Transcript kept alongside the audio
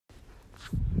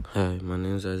Hi, my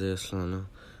name is Isaiah Solano.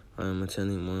 I am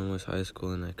attending Morning West High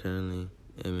School and I currently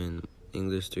am in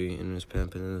English 3 in Ms.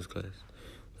 Pampineta's class.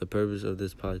 The purpose of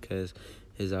this podcast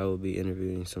is I will be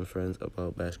interviewing some friends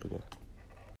about basketball.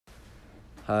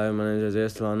 Hi, my name is Isaiah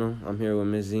Solano. I'm here with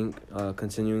Ms. Zink,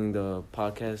 continuing the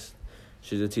podcast.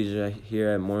 She's a teacher here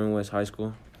at Morning West High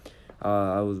School.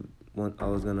 I was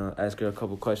gonna ask her a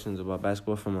couple questions about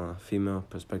basketball from a female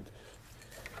perspective.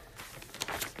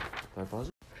 Can I pause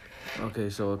it? Okay,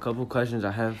 so a couple questions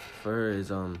I have for her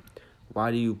is, why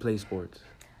do you play sports?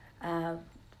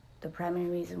 The primary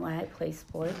reason why I play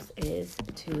sports is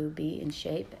to be in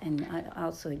shape, and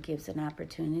also it gives an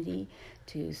opportunity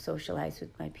to socialize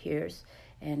with my peers.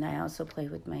 And I also play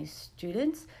with my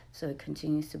students, so it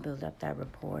continues to build up that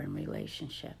rapport and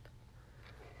relationship.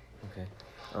 Okay.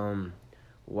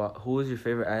 Who is your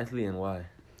favorite athlete and why?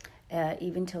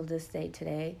 Even till this day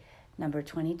today, number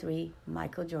 23,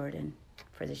 Michael Jordan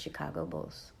for the Chicago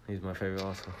Bulls. He's my favorite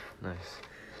also. Nice.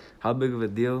 How big of a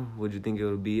deal would you think it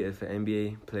would be if an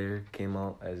NBA player came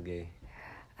out as gay?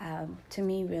 To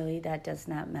me, really, that does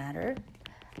not matter.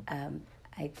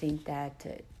 I think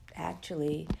that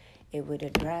actually it would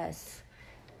address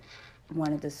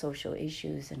one of the social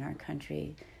issues in our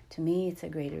country. To me, it's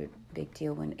a big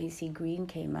deal when A.C. Green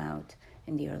came out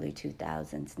in the early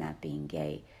 2000s, not being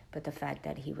gay, but the fact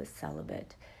that he was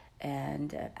celibate.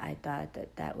 And I thought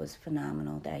that was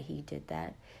phenomenal that he did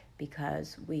that,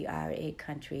 because we are a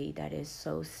country that is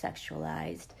so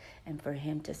sexualized, and for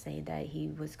him to say that he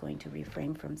was going to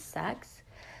refrain from sex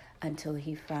until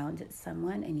he found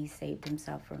someone and he saved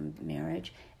himself from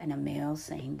marriage, and a male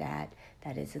saying that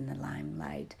is in the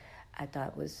limelight, I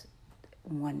thought was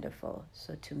wonderful.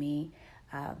 So to me,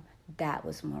 that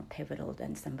was more pivotal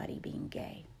than somebody being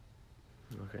gay.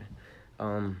 Okay.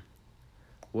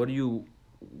 What do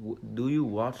you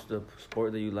watch the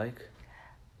sport that you like?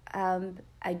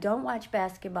 I don't watch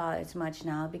basketball as much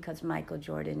now because Michael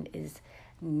Jordan is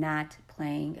not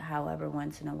playing. However,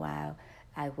 once in a while,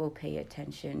 I will pay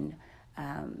attention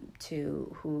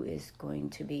to who is going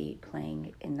to be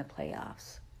playing in the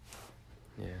playoffs.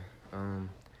 Yeah.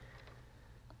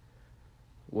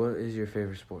 What is your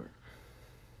favorite sport?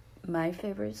 My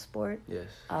favorite sport? Yes.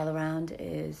 All around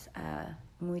is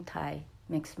Muay Thai,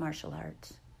 mixed martial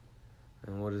arts.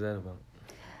 And what is that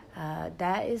about?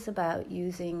 That is about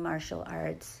using martial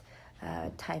arts,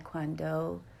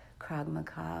 Taekwondo, Krav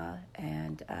Maga,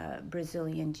 and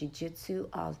Brazilian Jiu-Jitsu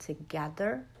all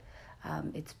together.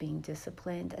 It's being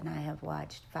disciplined, and I have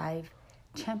watched 5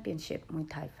 championship Muay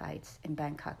Thai fights in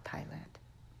Bangkok, Thailand.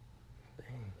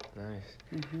 Dang,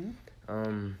 nice.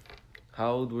 Mm-hmm.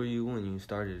 How old were you when you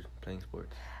started playing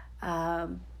sports?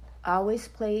 Always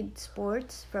played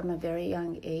sports from a very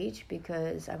young age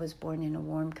because I was born in a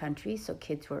warm country, so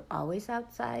kids were always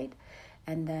outside.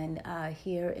 And then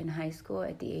here in high school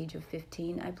at the age of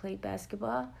 15, I played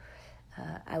basketball.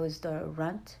 I was the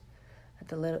runt,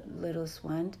 the littlest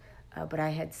one, but I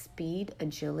had speed,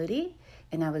 agility,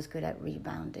 and I was good at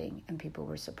rebounding, and people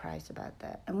were surprised about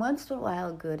that. And once in a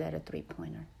while, good at a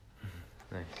three-pointer.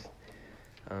 Nice.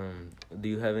 Do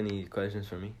you have any questions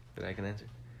for me that I can answer?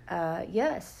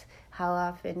 Yes. How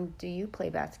often do you play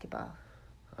basketball?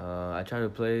 I try to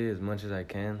play as much as I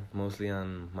can, mostly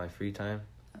on my free time.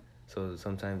 So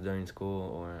sometimes during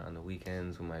school or on the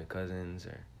weekends with my cousins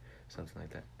or something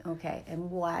like that. Okay.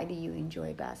 And why do you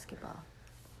enjoy basketball?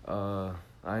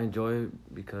 I enjoy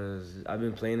it because I've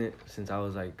been playing it since I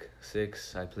was like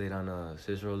 6. I played on a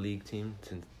Cicero League team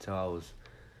until I was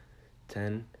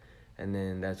 10. And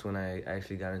then that's when I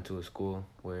actually got into a school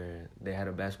where they had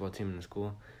a basketball team in the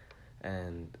school.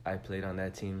 And I played on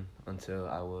that team until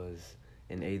I was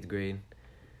in 8th grade.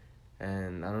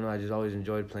 And I don't know, I just always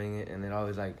enjoyed playing it. And it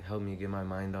always like helped me get my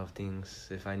mind off things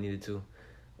if I needed to.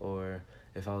 Or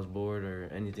if I was bored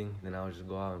or anything, then I would just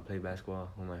go out and play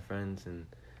basketball with my friends. And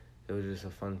it was just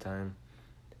a fun time.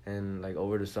 And like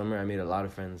over the summer, I made a lot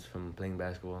of friends from playing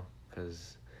basketball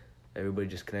because everybody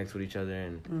just connects with each other,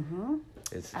 and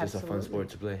it's just a fun sport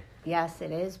to play. Yes,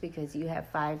 it is, because you have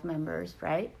 5 members,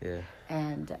 right? Yeah.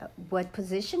 And what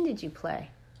position did you play?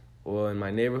 Well, in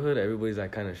my neighborhood, everybody's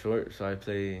like kind of short, so I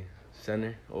play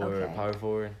center or power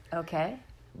forward. Okay.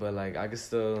 But like I could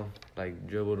still like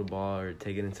dribble the ball or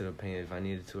take it into the paint if I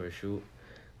needed to, or shoot.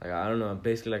 Like I don't know, I'm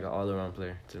basically like an all-around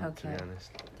player to be honest.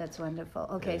 That's wonderful.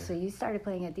 Okay, so you started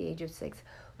playing at the age of 6.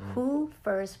 Mm-hmm. Who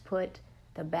first put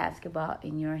the basketball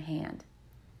in your hand?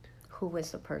 Who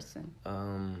was the person?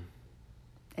 And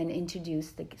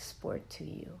introduced the sport to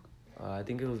you? I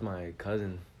think it was my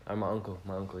cousin. Or my uncle.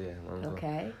 My uncle.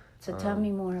 Okay. So tell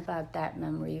me more about that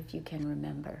memory if you can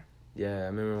remember. Yeah, I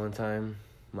remember one time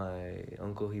my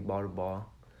uncle, he bought a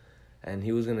ball. And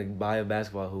he was going to buy a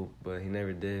basketball hoop, but he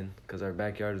never did because our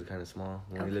backyard was kind of small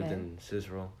when we lived in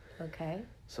Cicero. Okay.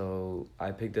 So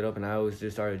I picked it up, and I always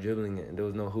just started dribbling it, and there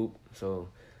was no hoop. So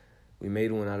we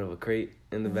made one out of a crate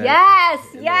in the back.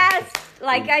 Yes,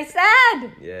 like I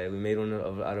said. Yeah, we made one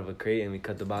out of a crate, and we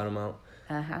cut the bottom out.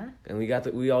 Uh-huh. And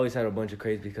we always had a bunch of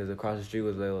crates because across the street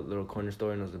was a little corner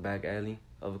store, and it was the back alley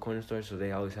of a corner store, so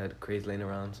they always had crates laying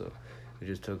around. So we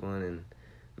just took one and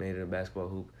made it a basketball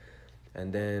hoop.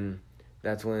 And then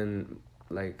that's when,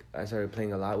 like, I started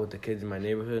playing a lot with the kids in my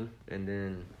neighborhood. And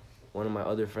then one of my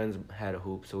other friends had a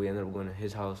hoop, so we ended up going to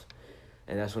his house.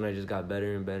 And that's when I just got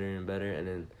better and better and better. And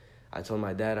then I told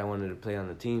my dad I wanted to play on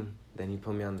the team. Then he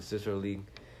put me on the Cicero League,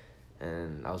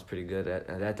 and I was pretty good.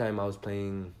 At that time, I was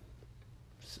playing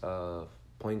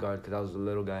point guard because I was a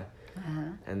little guy. Uh-huh.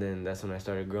 And then that's when I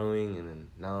started growing, and then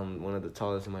now I'm one of the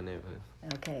tallest in my neighborhood.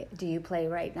 Okay. Do you play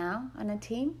right now on a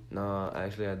team? No,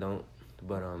 actually I don't.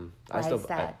 But Why is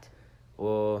that?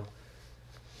 Well,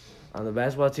 on the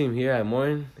basketball team here at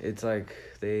Morton, it's like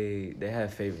they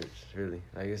have favorites, really.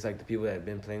 Like, it's like the people that have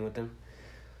been playing with them.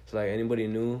 So, like, anybody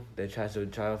new that tries to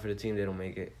try out for the team, they don't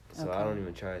make it. So I don't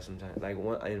even try sometimes. Like,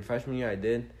 in freshman year I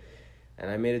did,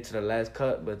 and I made it to the last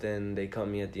cut, but then they cut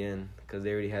me at the end because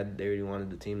they already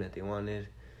wanted the team that they wanted.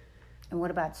 And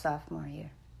what about sophomore year?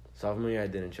 Sophomore year I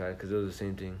didn't try because it was the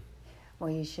same thing. Well,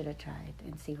 you should have tried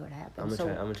and see what happens. I'm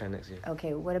gonna try next year.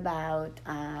 Okay, what about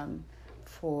at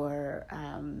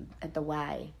the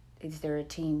Y? Is there a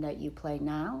team that you play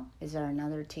now? Is there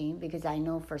another team? Because I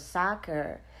know for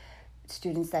soccer,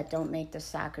 students that don't make the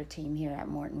soccer team here at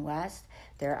Morton West,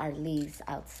 there are leagues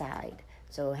outside.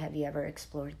 So have you ever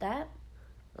explored that?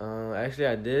 Actually,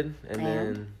 I did, and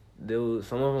then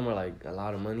some of them are like a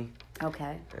lot of money.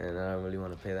 Okay. And I don't really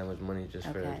want to pay that much money just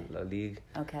for a league.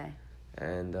 Okay.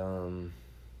 And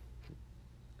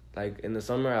like in the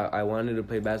summer, I wanted to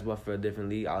play basketball for a different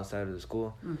league outside of the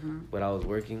school, but I was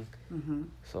working,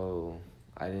 so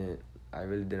I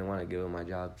really didn't want to give up my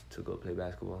job to go play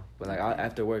basketball. But like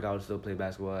after work, I would still play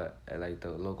basketball at like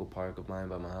the local park of mine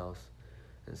by my house,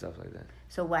 and stuff like that.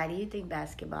 So why do you think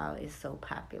basketball is so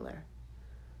popular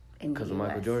in the U.S.? Because of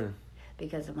Michael Jordan.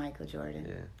 Because of Michael Jordan.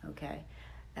 Yeah. Okay.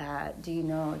 Do you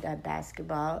know that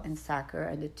basketball and soccer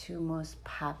are the two most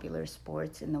popular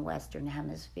sports in the Western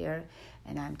Hemisphere?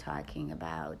 And I'm talking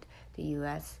about the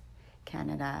U.S.,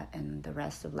 Canada, and the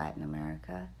rest of Latin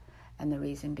America. And the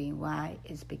reason being why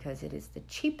is because it is the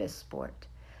cheapest sport.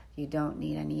 You don't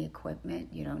need any equipment.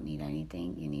 You don't need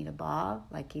anything. You need a ball,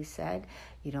 like you said.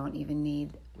 You don't even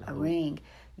need a ring.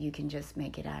 You can just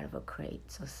make it out of a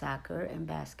crate. So soccer and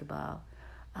basketball,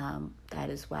 that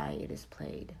is why it is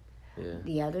played. Yeah.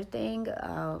 The other thing,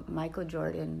 Michael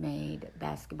Jordan made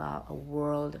basketball a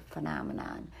world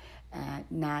phenomenon,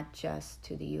 not just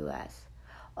to the U.S.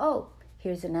 Oh,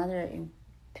 here's another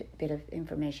bit of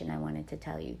information I wanted to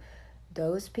tell you.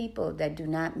 Those people that do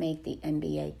not make the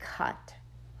NBA cut,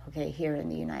 okay, here in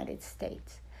the United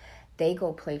States, they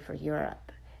go play for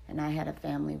Europe. And I had a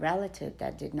family relative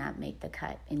that did not make the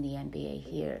cut in the NBA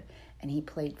here, and he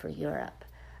played for Europe.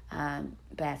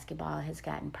 Basketball has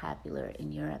gotten popular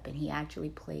in Europe, and he actually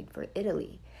played for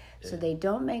Italy. Yeah. So they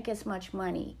don't make as much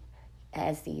money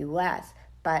as the U.S.,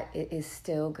 but it is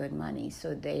still good money.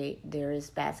 So there is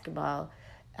basketball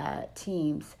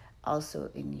teams also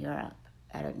in Europe.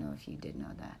 I don't know if you did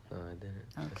know that. No, I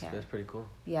didn't. Okay. That's pretty cool.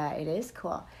 Yeah, it is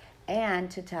cool. And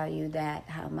to tell you that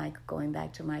going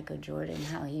back to Michael Jordan,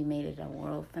 how he made it a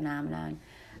world phenomenon.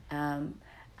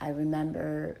 I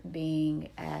remember being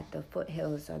at the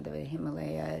foothills of the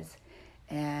Himalayas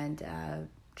and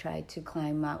tried to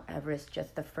climb Mount Everest,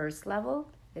 just the first level.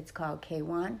 It's called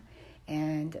K1.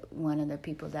 And one of the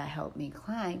people that helped me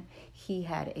climb, he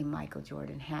had a Michael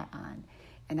Jordan hat on.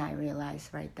 And I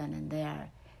realized right then and there,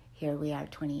 here we are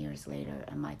 20 years later,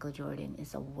 and Michael Jordan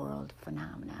is a world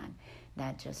phenomenon,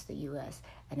 not just the U.S.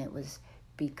 And it was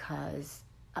because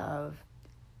of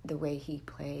the way he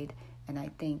played. And I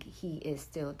think he is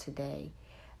still today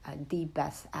the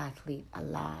best athlete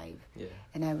alive. Yeah.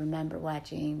 And I remember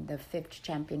watching the 5th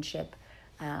championship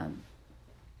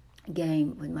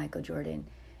game with Michael Jordan.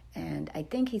 And I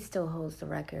think he still holds the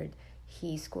record.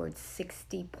 He scored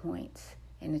 60 points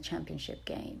in the championship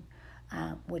game,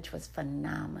 which was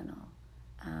phenomenal.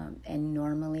 And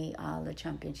normally all the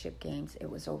championship games, it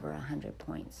was over 100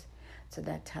 points. So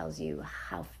that tells you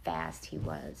how fast he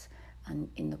was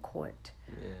in the court.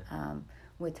 Yeah.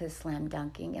 With his slam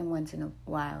dunking and once in a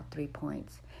while 3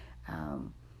 points.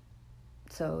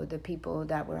 So the people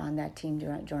that were on that team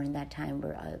during that time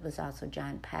was also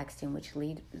John Paxson, which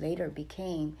later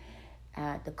became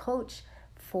the coach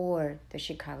for the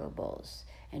Chicago Bulls.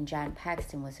 And John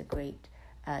Paxson was a great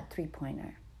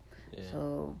three-pointer. Yeah.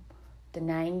 So the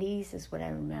 90s is what I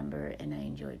remember, and I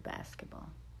enjoyed basketball.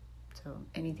 So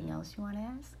anything else you want to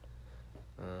ask?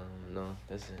 No,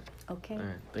 that's it. Okay. All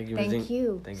right. Thank you. Thank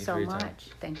you Thank you so for your much. time.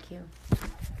 Thank you.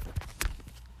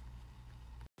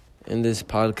 In this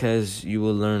podcast, you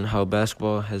will learn how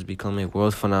basketball has become a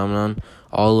world phenomenon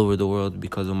all over the world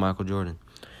because of Michael Jordan.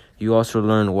 You also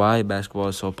learn why basketball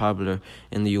is so popular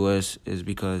in the U.S. is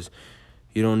because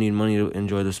you don't need money to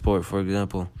enjoy the sport. For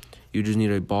example, you just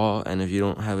need a ball, and if you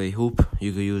don't have a hoop,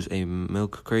 you could use a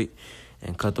milk crate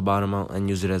and cut the bottom out and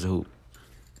use it as a hoop.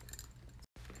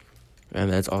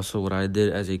 And that's also what I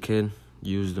did as a kid,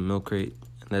 use the milk crate,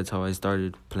 and that's how I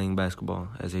started playing basketball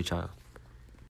as a child.